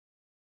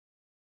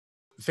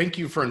Thank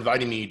you for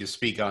inviting me to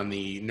speak on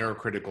the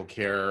Neurocritical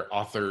Care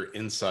Author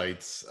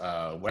Insights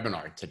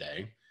webinar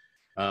today.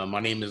 My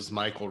name is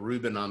Michael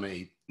Rubin. I'm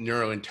a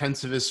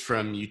neurointensivist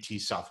from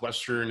UT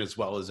Southwestern, as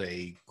well as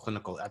a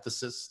clinical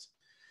ethicist.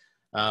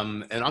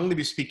 And I'm going to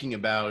be speaking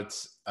about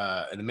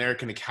an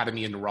American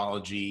Academy of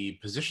Neurology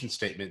position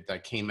statement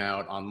that came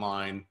out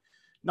online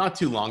not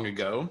too long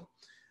ago.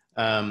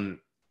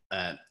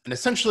 And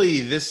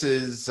essentially, this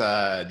is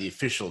the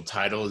official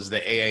title is the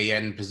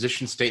AAN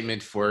position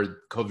statement for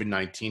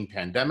COVID-19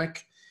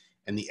 pandemic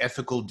and the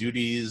ethical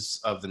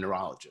duties of the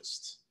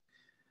neurologist.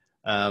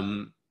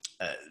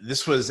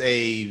 This was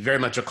very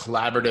much a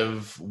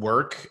collaborative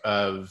work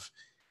of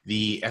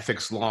the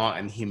Ethics, Law,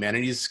 and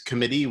Humanities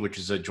Committee, which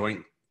is a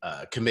joint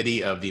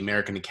committee of the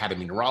American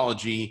Academy of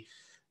Neurology,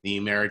 the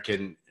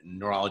American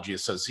Neurology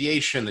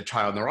Association, the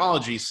Child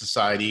Neurology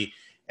Society.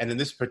 And in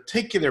this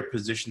particular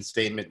position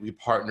statement, we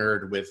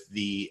partnered with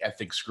the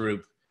ethics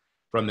group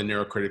from the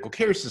Neurocritical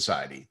Care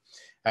Society.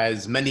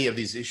 As many of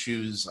these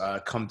issues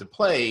come to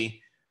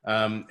play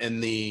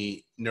in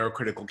the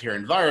neurocritical care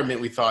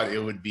environment, we thought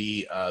it would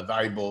be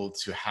valuable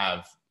to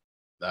have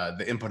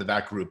the input of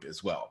that group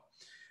as well.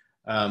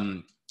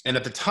 And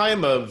at the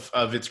time of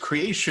its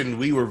creation,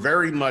 we were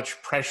very much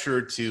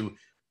pressured to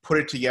put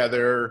it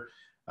together,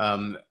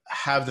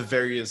 have the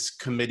various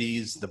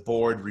committees, the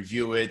board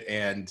review it,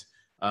 and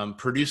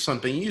produce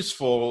something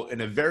useful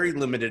in a very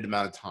limited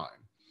amount of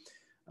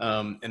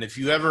time. And if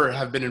you ever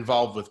have been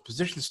involved with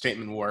position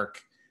statement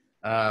work,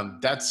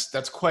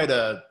 that's quite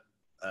a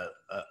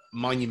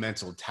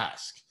monumental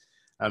task.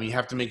 You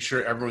have to make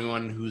sure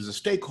everyone who's a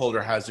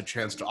stakeholder has a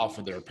chance to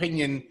offer their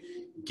opinion,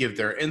 give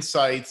their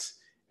insights,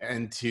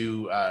 and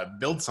to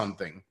build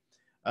something.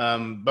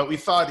 But we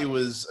thought it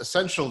was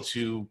essential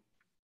to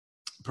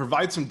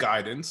provide some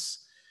guidance,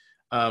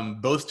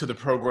 both to the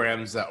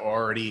programs that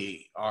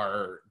already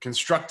are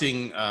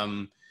constructing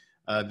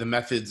the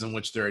methods in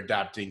which they're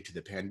adapting to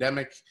the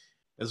pandemic,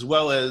 as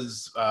well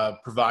as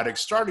provide a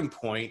starting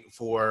point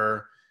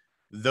for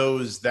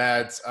those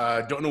that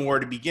don't know where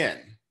to begin.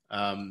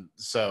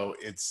 So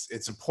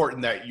it's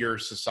important that your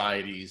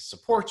society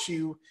supports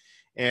you,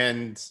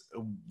 and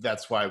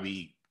that's why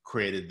we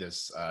created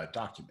this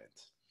document.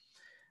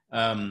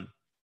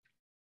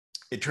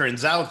 It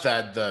turns out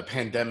that the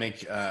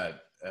pandemic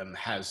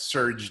has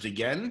surged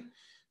again.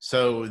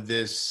 So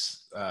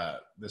this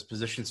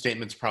position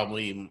statement's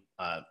probably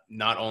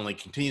not only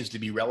continues to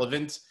be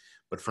relevant,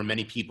 but for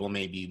many people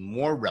may be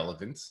more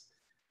relevant.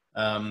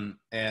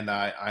 And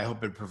I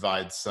hope it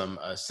provides some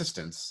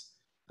assistance.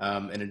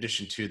 In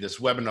addition to this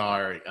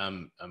webinar,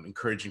 I'm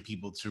encouraging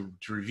people to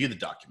review the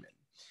document.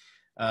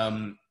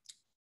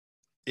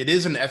 It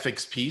is an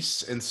ethics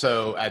piece, and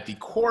so at the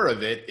core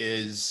of it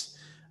is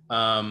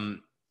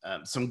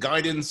some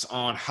guidance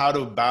on how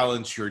to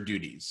balance your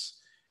duties.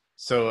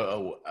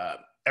 So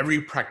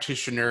every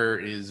practitioner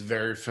is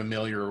very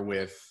familiar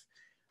with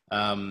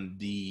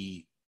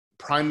the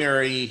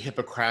primary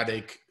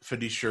Hippocratic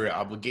fiduciary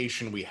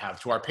obligation we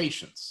have to our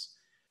patients.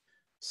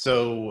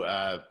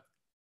 So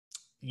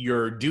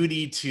your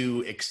duty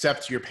to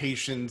accept your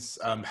patient's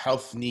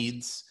health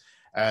needs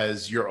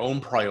as your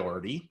own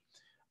priority,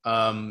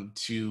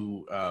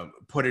 to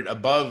put it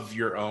above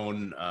your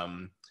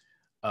own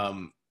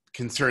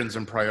concerns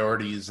and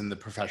priorities in the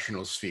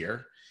professional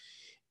sphere,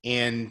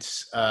 and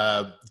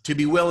to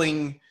be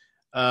willing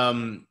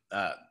to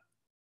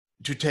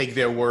take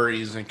their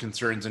worries and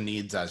concerns and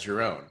needs as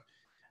your own.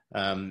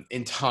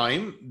 In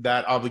time,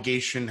 that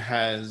obligation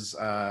has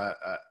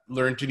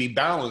learned to be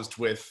balanced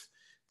with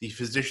the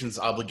physician's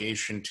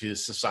obligation to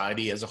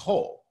society as a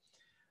whole.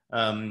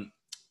 And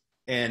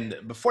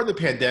before the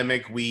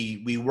pandemic,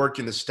 we worked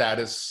in the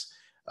status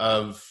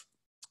of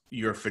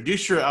your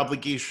fiduciary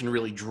obligation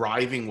really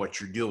driving what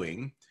you're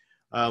doing,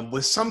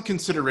 with some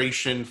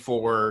consideration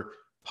for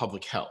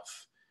public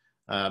health.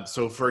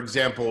 So for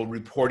example,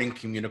 reporting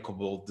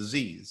communicable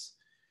disease,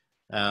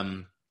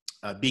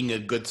 being a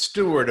good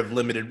steward of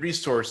limited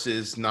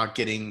resources, not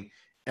getting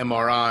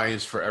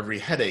MRIs for every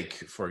headache,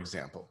 for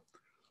example.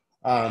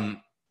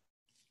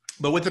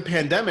 But with the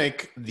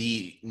pandemic,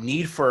 the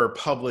need for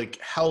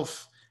public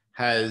health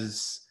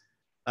has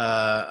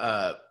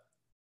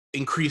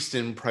increased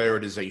in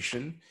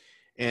prioritization.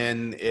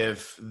 And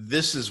if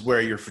this is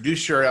where your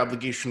fiduciary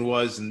obligation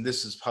was and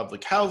this is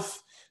public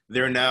health,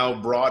 they're now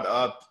brought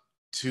up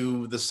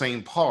to the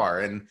same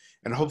par. And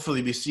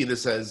hopefully we see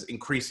this as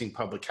increasing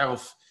public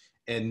health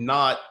and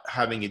not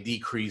having a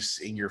decrease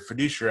in your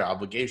fiduciary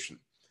obligation.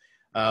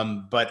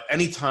 But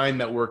anytime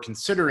that we're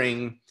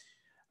considering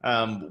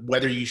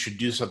whether you should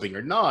do something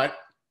or not,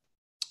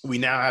 we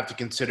now have to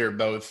consider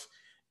both,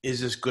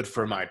 is this good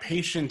for my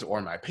patient or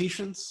my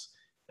patients,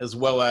 as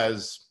well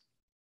as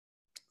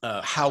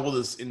how will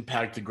this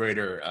impact the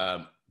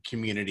greater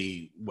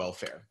community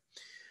welfare?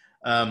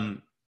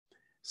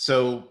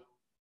 So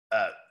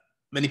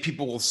many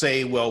people will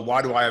say, well,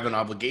 why do I have an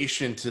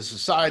obligation to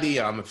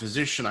society? I'm a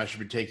physician, I should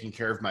be taking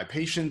care of my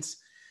patients.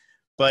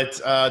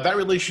 But that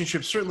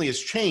relationship certainly has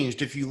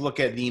changed if you look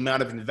at the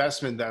amount of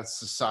investment that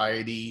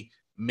society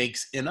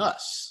makes in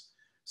us.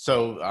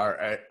 So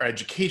our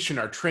education,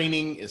 our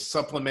training is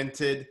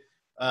supplemented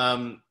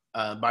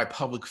by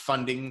public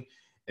funding.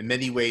 In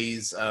many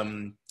ways,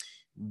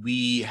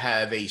 we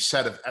have a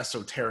set of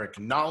esoteric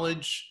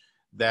knowledge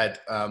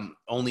that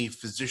only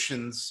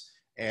physicians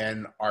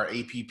and our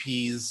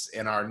APPs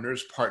and our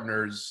nurse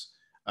partners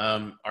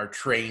are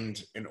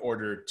trained in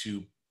order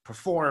to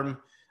perform.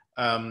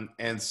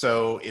 And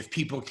so if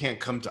people can't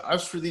come to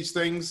us for these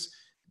things,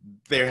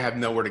 they have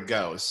nowhere to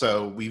go.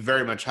 So we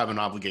very much have an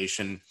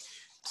obligation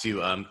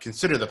to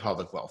consider the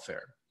public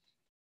welfare.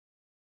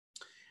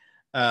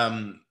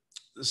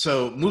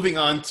 So moving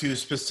on to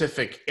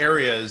specific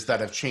areas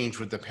that have changed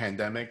with the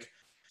pandemic,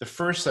 the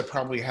first that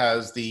probably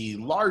has the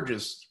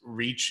largest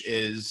reach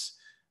is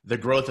the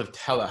growth of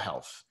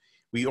telehealth.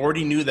 We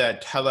already knew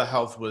that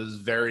telehealth was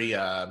very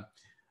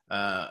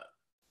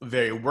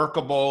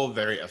workable,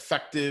 very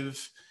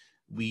effective.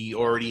 We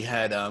already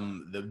had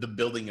the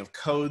building of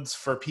codes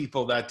for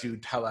people that do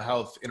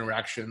telehealth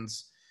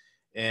interactions.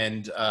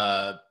 And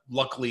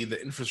luckily, the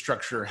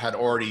infrastructure had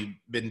already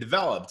been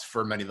developed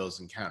for many of those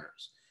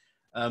encounters.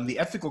 The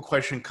ethical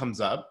question comes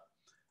up.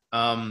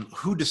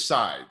 Who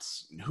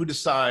decides? Who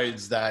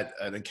decides that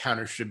an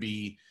encounter should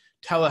be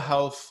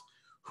telehealth?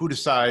 Who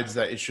decides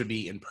that it should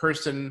be in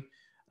person?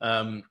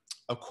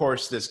 Of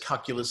course, this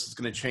calculus is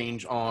going to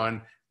change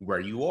on where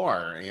you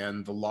are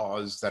and the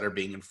laws that are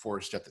being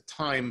enforced at the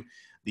time,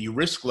 the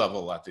risk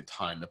level at the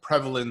time, the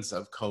prevalence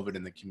of COVID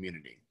in the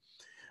community.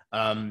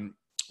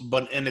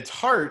 But in its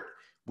heart,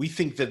 we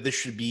think that this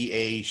should be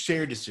a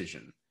shared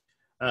decision.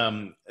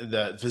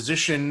 The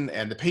physician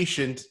and the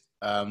patient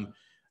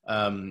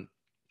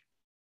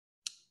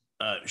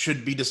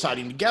should be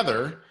deciding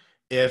together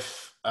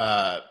if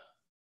there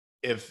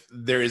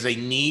is a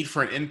need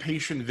for an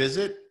inpatient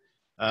visit,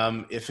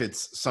 if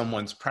it's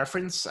someone's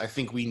preference. I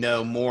think we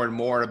know more and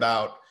more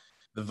about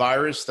the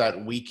virus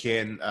that we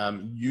can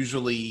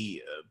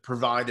usually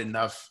provide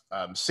enough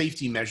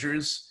safety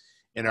measures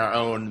in our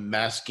own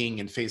masking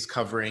and face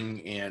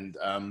covering and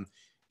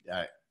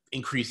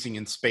increasing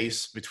in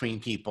space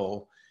between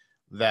people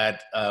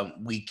that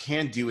we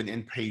can do an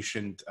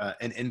inpatient,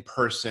 an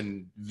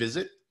in-person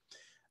visit.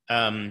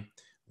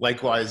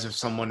 Likewise, if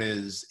someone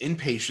is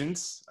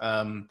inpatient,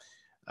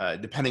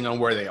 depending on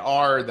where they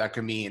are, that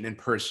can be an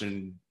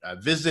in-person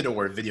visit,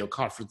 or video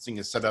conferencing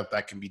is set up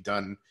that can be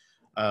done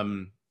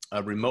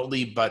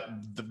remotely. But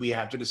we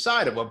have to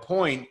decide at what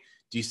point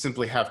do you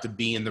simply have to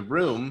be in the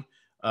room,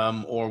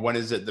 or when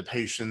is it the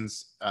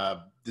patient's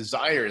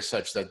desire is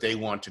such that they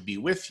want to be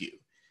with you.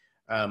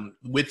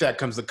 With that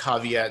comes the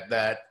caveat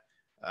that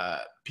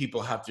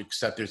people have to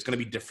accept there's going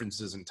to be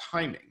differences in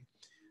timing.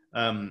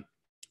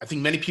 I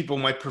think many people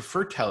might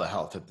prefer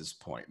telehealth at this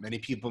point. Many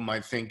people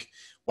might think,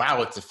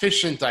 wow, it's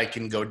efficient. I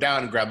can go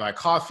down and grab my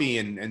coffee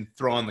and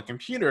throw on the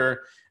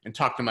computer and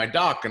talk to my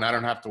doc, and I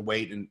don't have to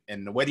wait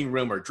in the waiting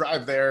room or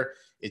drive there.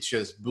 It's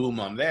just boom,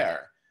 I'm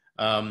there.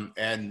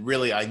 And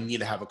really, I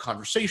need to have a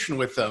conversation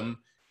with them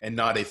and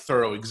not a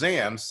thorough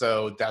exam.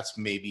 So that's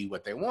maybe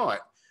what they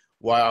want.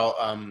 While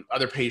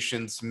other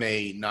patients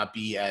may not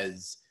be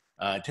as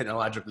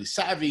technologically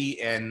savvy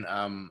and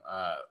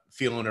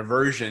feel an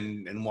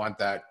aversion and want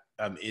that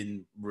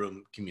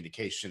in-room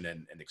communication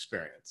and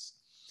experience.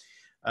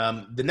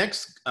 The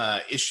next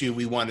issue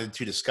we wanted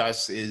to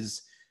discuss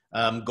is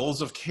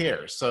goals of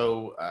care.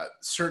 So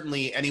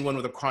certainly anyone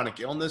with a chronic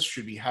illness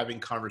should be having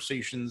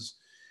conversations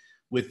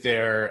with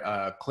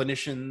their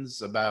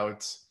clinicians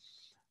about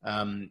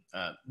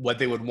what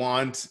they would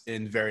want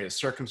in various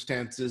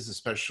circumstances,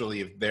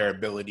 especially if their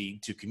ability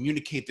to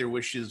communicate their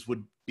wishes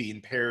would be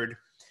impaired.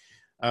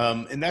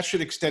 And that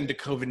should extend to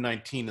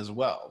COVID-19 as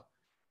well.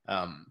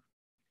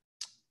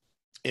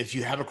 If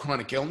you have a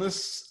chronic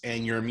illness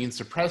and you're immune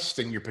suppressed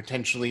and you're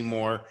potentially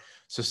more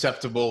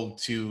susceptible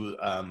to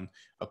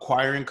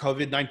acquiring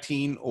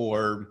COVID-19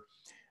 or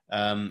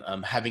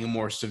having a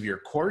more severe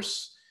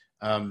course,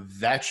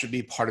 that should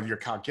be part of your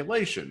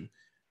calculation.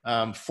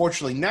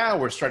 Fortunately, now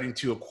we're starting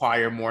to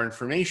acquire more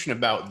information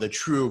about the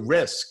true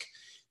risk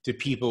to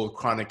people with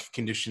chronic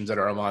conditions that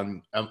are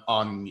on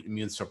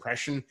immune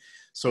suppression.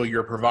 So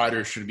your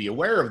provider should be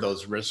aware of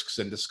those risks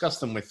and discuss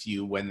them with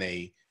you when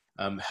they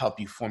help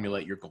you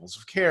formulate your goals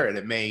of care. And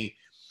it may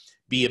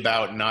be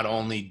about not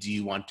only do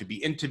you want to be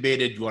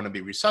intubated, do you want to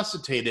be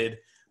resuscitated,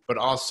 but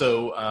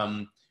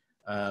also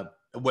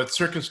what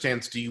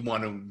circumstance do you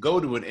want to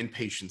go to an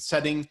inpatient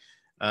setting,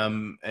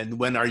 and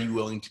when are you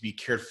willing to be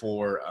cared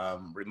for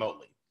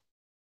remotely.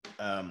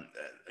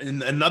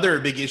 And another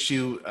big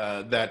issue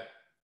that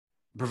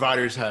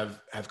providers have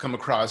come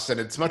across, and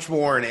it's much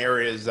more in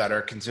areas that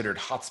are considered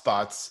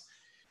hotspots,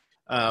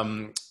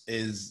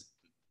 is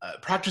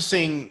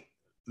practicing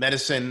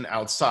medicine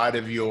outside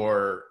of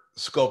your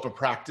scope of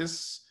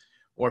practice,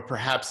 or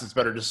perhaps it's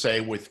better to say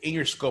within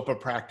your scope of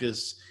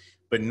practice,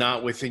 but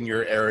not within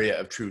your area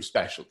of true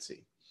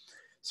specialty.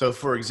 So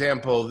for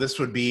example, this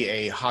would be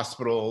a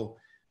hospital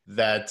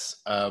that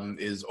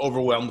is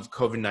overwhelmed with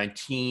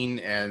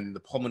COVID-19, and the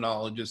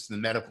pulmonologists and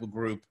the medical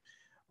group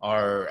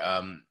are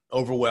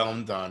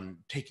overwhelmed on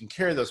taking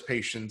care of those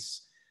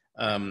patients.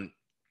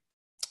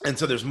 And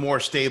so there's more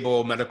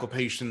stable medical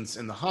patients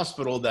in the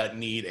hospital that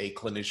need a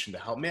clinician to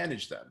help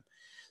manage them.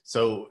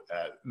 So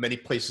many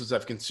places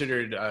have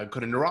considered,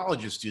 could a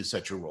neurologist do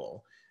such a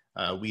role?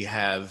 We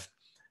have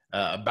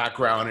a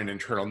background in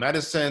internal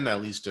medicine,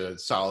 at least a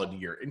solid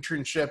year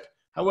internship.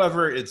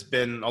 However, it's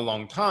been a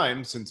long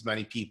time since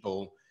many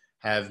people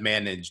have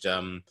managed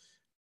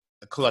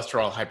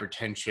cholesterol,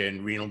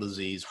 hypertension, renal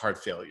disease,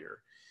 heart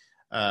failure.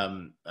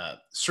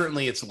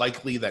 Certainly, it's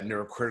likely that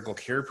neurocritical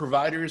care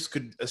providers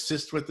could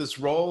assist with this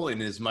role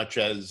in as much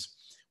as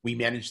we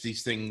manage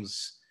these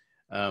things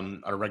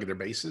on a regular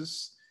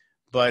basis.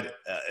 But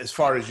as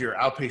far as your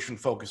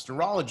outpatient-focused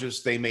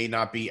neurologist, they may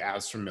not be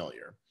as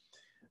familiar.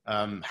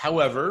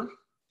 However,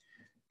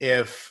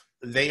 if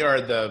they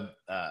are the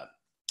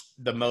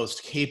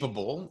most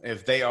capable,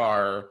 if they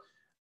are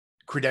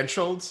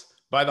credentialed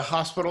by the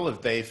hospital,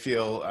 if they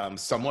feel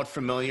somewhat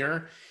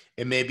familiar,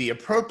 it may be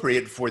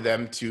appropriate for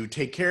them to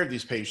take care of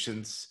these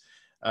patients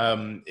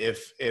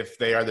if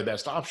they are the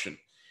best option.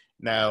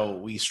 Now,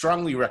 we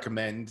strongly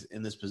recommend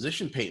in this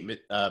position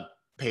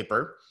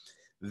paper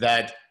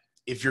that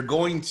if you're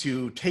going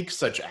to take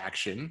such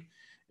action,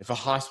 if a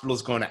hospital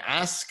is going to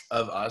ask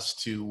of us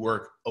to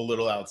work a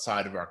little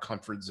outside of our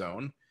comfort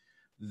zone,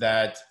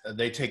 that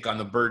they take on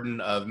the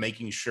burden of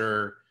making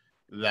sure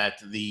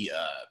that the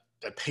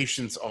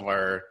patients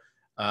are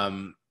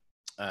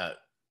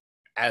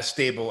as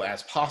stable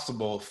as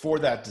possible for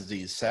that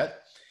disease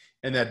set,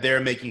 and that they're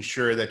making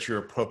sure that you're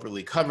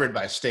appropriately covered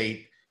by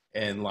state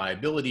and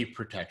liability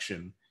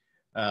protection,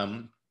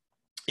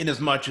 in as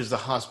much as the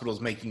hospital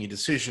is making a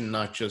decision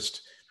not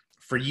just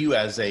for you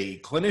as a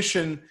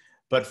clinician,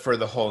 but for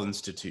the whole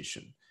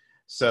institution.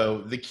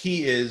 So the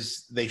key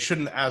is they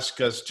shouldn't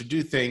ask us to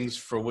do things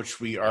for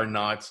which we are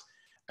not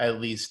at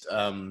least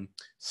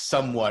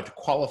somewhat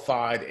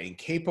qualified and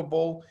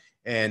capable,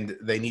 and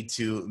they need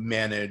to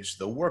manage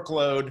the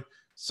workload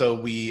so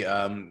we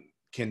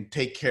can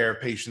take care of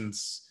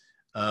patients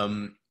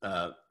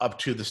up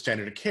to the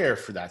standard of care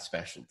for that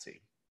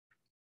specialty.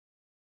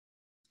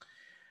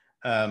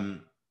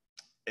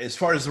 As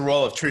far as the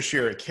role of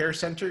tertiary care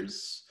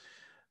centers,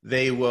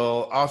 they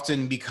will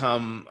often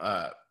become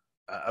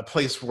a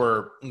place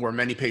where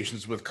many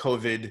patients with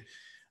COVID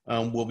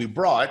will be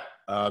brought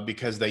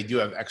because they do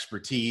have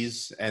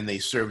expertise and they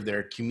serve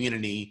their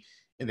community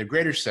in the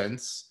greater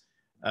sense.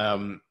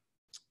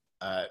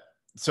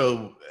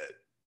 So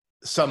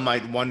some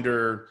might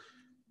wonder,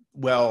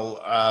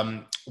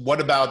 well, what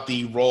about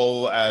the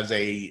role as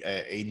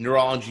a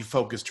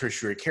neurology-focused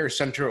tertiary care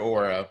center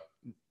or a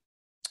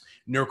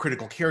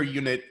neurocritical care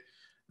unit?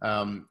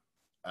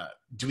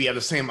 Do we have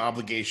the same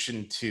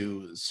obligation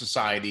to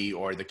society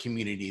or the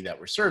community that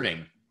we're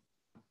serving?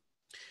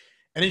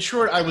 And in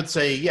short, I would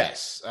say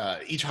yes.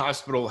 Each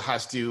hospital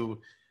has to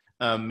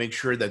make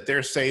sure that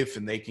they're safe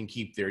and they can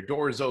keep their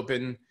doors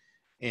open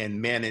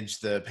and manage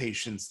the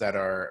patients that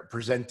are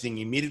presenting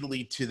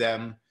immediately to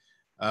them.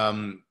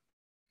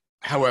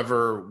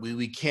 However,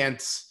 we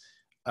can't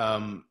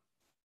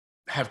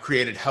have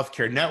created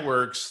healthcare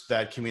networks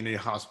that community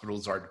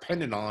hospitals are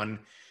dependent on,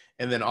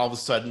 and then all of a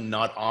sudden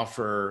not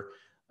offer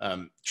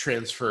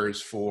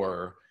transfers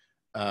for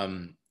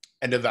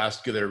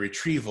endovascular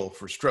retrieval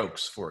for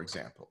strokes, for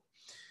example.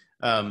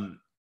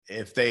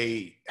 If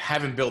they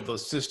haven't built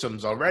those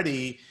systems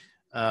already,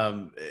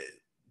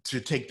 to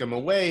take them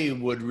away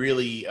would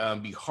really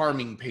be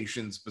harming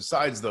patients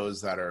besides those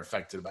that are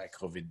affected by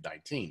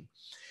COVID-19.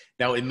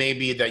 Now, it may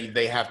be that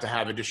they have to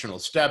have additional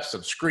steps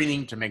of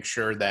screening to make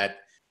sure that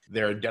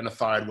they're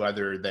identified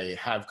whether they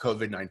have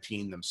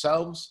COVID-19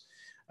 themselves.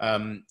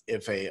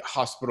 If a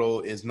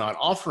hospital is not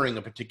offering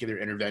a particular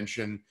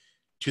intervention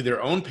to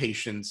their own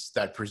patients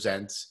that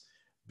present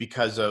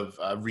because of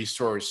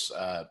resource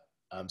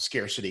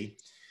scarcity,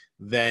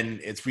 then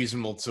it's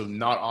reasonable to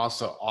not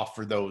also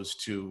offer those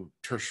to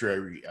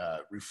tertiary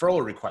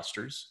referral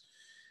requesters.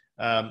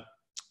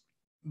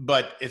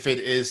 But if it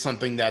is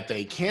something that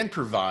they can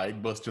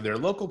provide both to their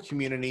local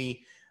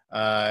community,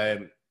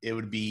 it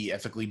would be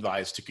ethically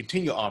advised to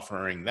continue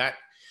offering that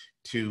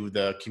to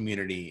the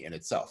community in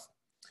itself.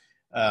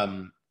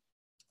 On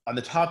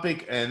the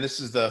topic, and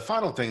this is the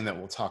final thing that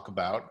we'll talk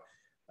about,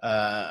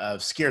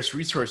 of scarce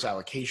resource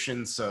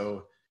allocation.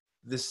 So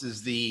this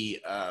is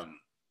the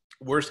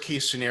worst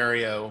case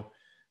scenario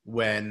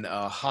when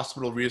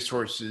hospital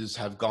resources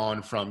have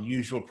gone from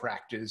usual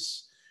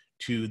practice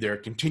to their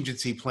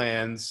contingency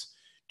plans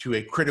to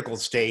a critical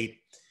state,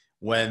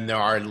 when there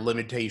are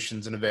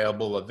limitations in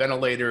available of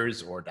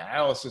ventilators or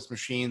dialysis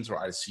machines or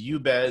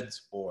ICU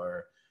beds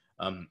or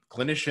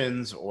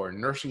clinicians or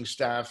nursing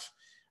staff.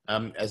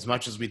 As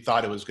much as we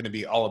thought it was going to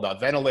be all about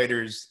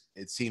ventilators,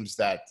 it seems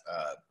that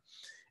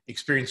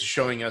experience is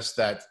showing us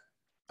that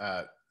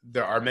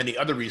there are many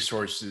other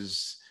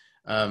resources,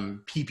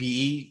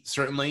 PPE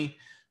certainly,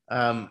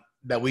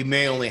 that we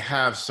may only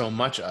have so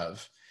much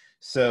of.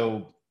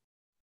 So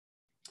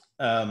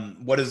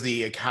what is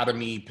the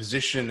Academy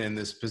position in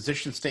this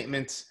position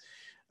statement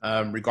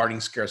regarding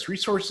scarce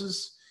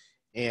resources?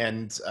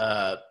 And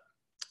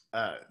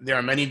there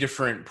are many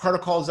different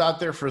protocols out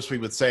there. First, we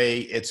would say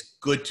it's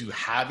good to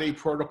have a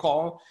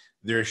protocol.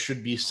 There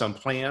should be some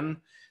plan.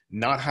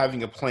 Not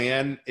having a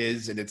plan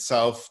is in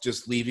itself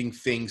just leaving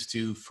things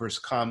to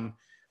first come,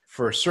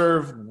 first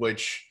serve,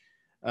 which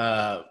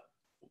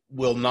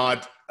will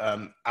not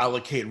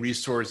allocate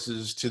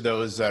resources to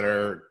those that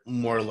are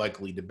more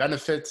likely to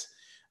benefit.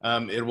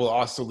 It will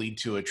also lead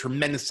to a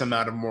tremendous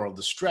amount of moral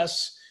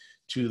distress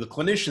to the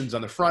clinicians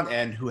on the front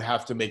end who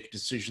have to make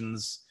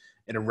decisions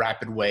in a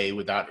rapid way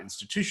without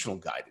institutional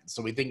guidance.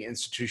 So we think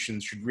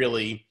institutions should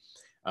really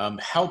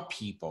help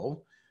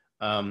people,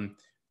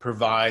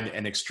 provide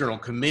an external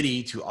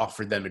committee to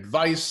offer them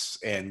advice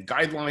and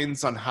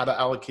guidelines on how to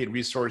allocate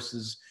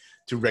resources,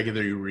 to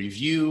regularly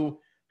review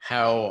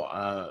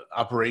how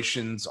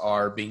operations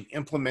are being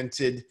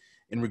implemented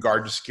in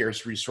regard to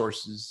scarce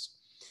resources.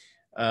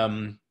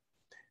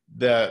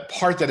 The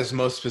part that is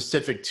most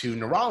specific to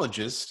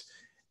neurologists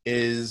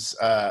is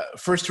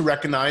first to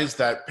recognize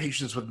that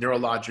patients with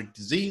neurologic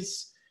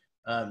disease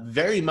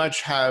very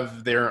much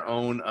have their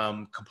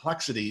own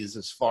complexities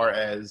as far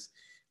as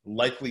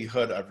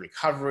likelihood of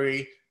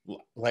recovery,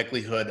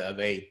 likelihood of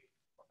a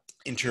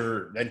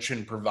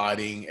intervention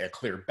providing a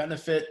clear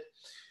benefit,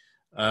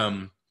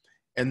 and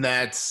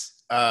that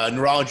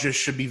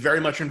neurologists should be very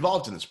much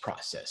involved in this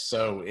process.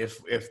 So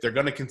if they're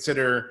going to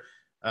consider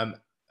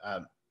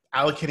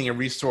allocating a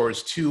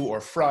resource to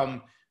or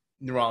from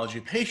neurology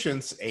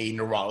patients, a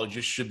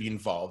neurologist should be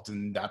involved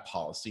in that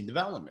policy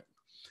development.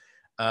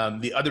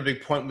 The other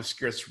big point with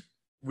scarce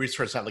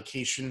resource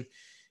allocation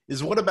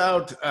is what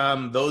about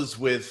those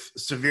with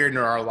severe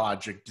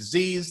neurologic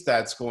disease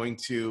that's going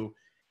to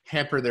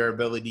hamper their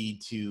ability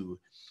to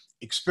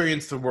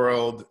experience the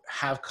world,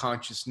 have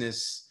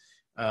consciousness,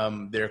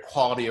 their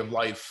quality of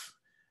life.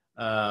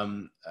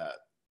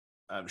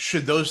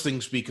 Should those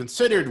things be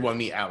considered when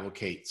we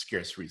allocate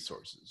scarce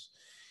resources?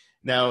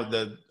 Now,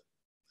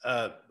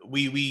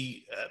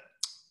 we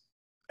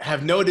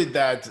have noted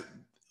that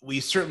we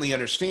certainly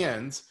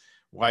understand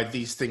why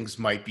these things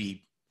might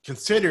be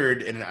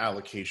considered in an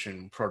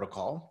allocation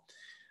protocol.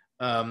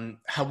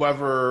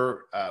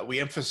 However, we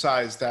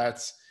emphasize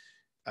that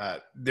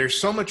there's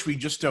so much we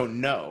just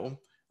don't know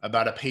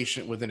about a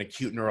patient with an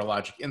acute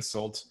neurologic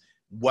insult,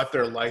 what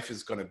their life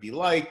is going to be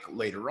like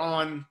later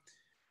on.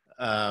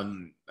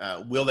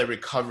 Will they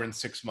recover in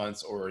 6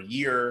 months or a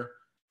year?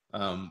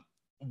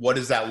 What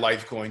is that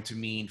life going to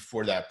mean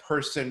for that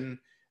person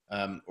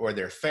or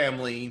their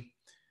family?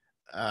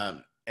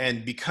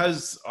 And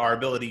because our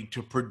ability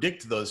to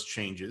predict those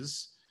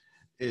changes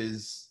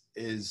is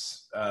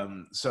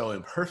so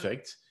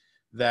imperfect,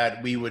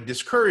 that we would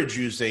discourage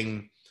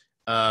using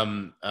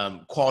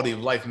quality of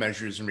life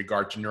measures in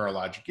regard to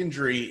neurologic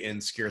injury in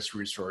scarce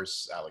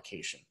resource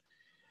allocation.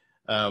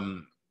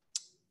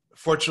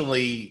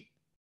 Fortunately,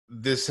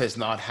 this has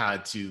not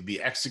had to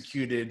be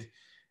executed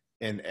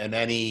in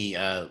any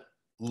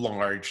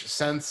large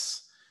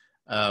sense,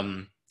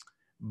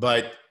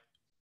 but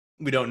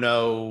we don't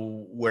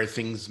know where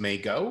things may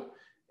go.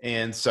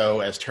 And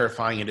so as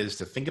terrifying it is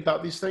to think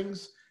about these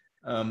things,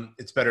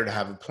 it's better to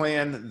have a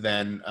plan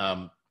than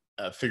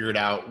figure it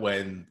out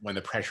when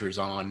the pressure is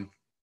on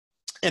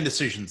and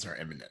decisions are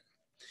imminent.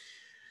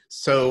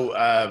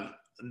 So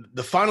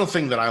the final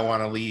thing that I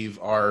want to leave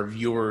our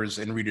viewers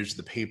and readers of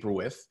the paper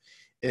with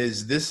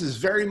is this is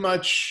very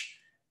much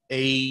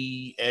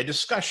a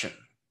discussion.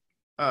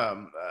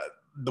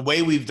 The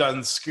way we've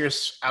done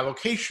scarce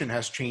allocation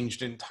has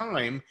changed in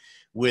time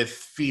with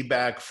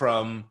feedback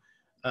from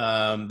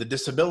the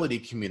disability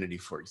community,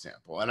 for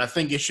example. And I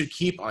think it should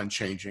keep on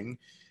changing.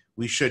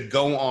 We should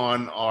go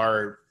on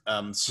our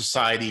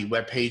society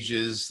web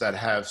pages that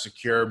have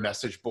secure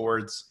message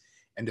boards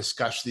and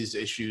discuss these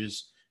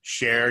issues,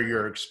 share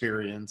your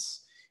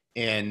experience,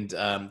 and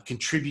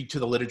contribute to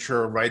the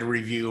literature, write a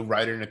review,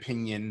 write an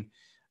opinion,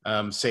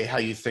 say how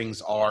you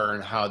things are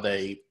and how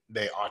they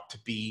ought to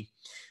be.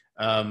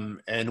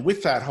 And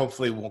with that,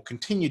 hopefully we'll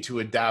continue to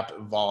adapt,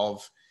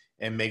 evolve,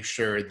 and make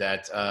sure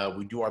that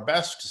we do our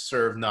best to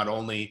serve not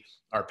only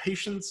our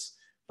patients,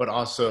 but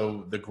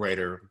also the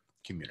greater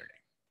community.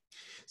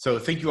 So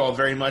thank you all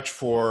very much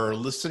for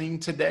listening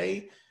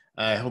today.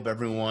 I hope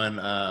everyone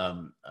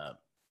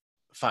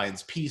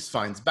finds peace,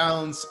 finds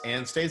balance,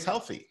 and stays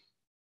healthy.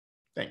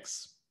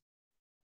 Thanks.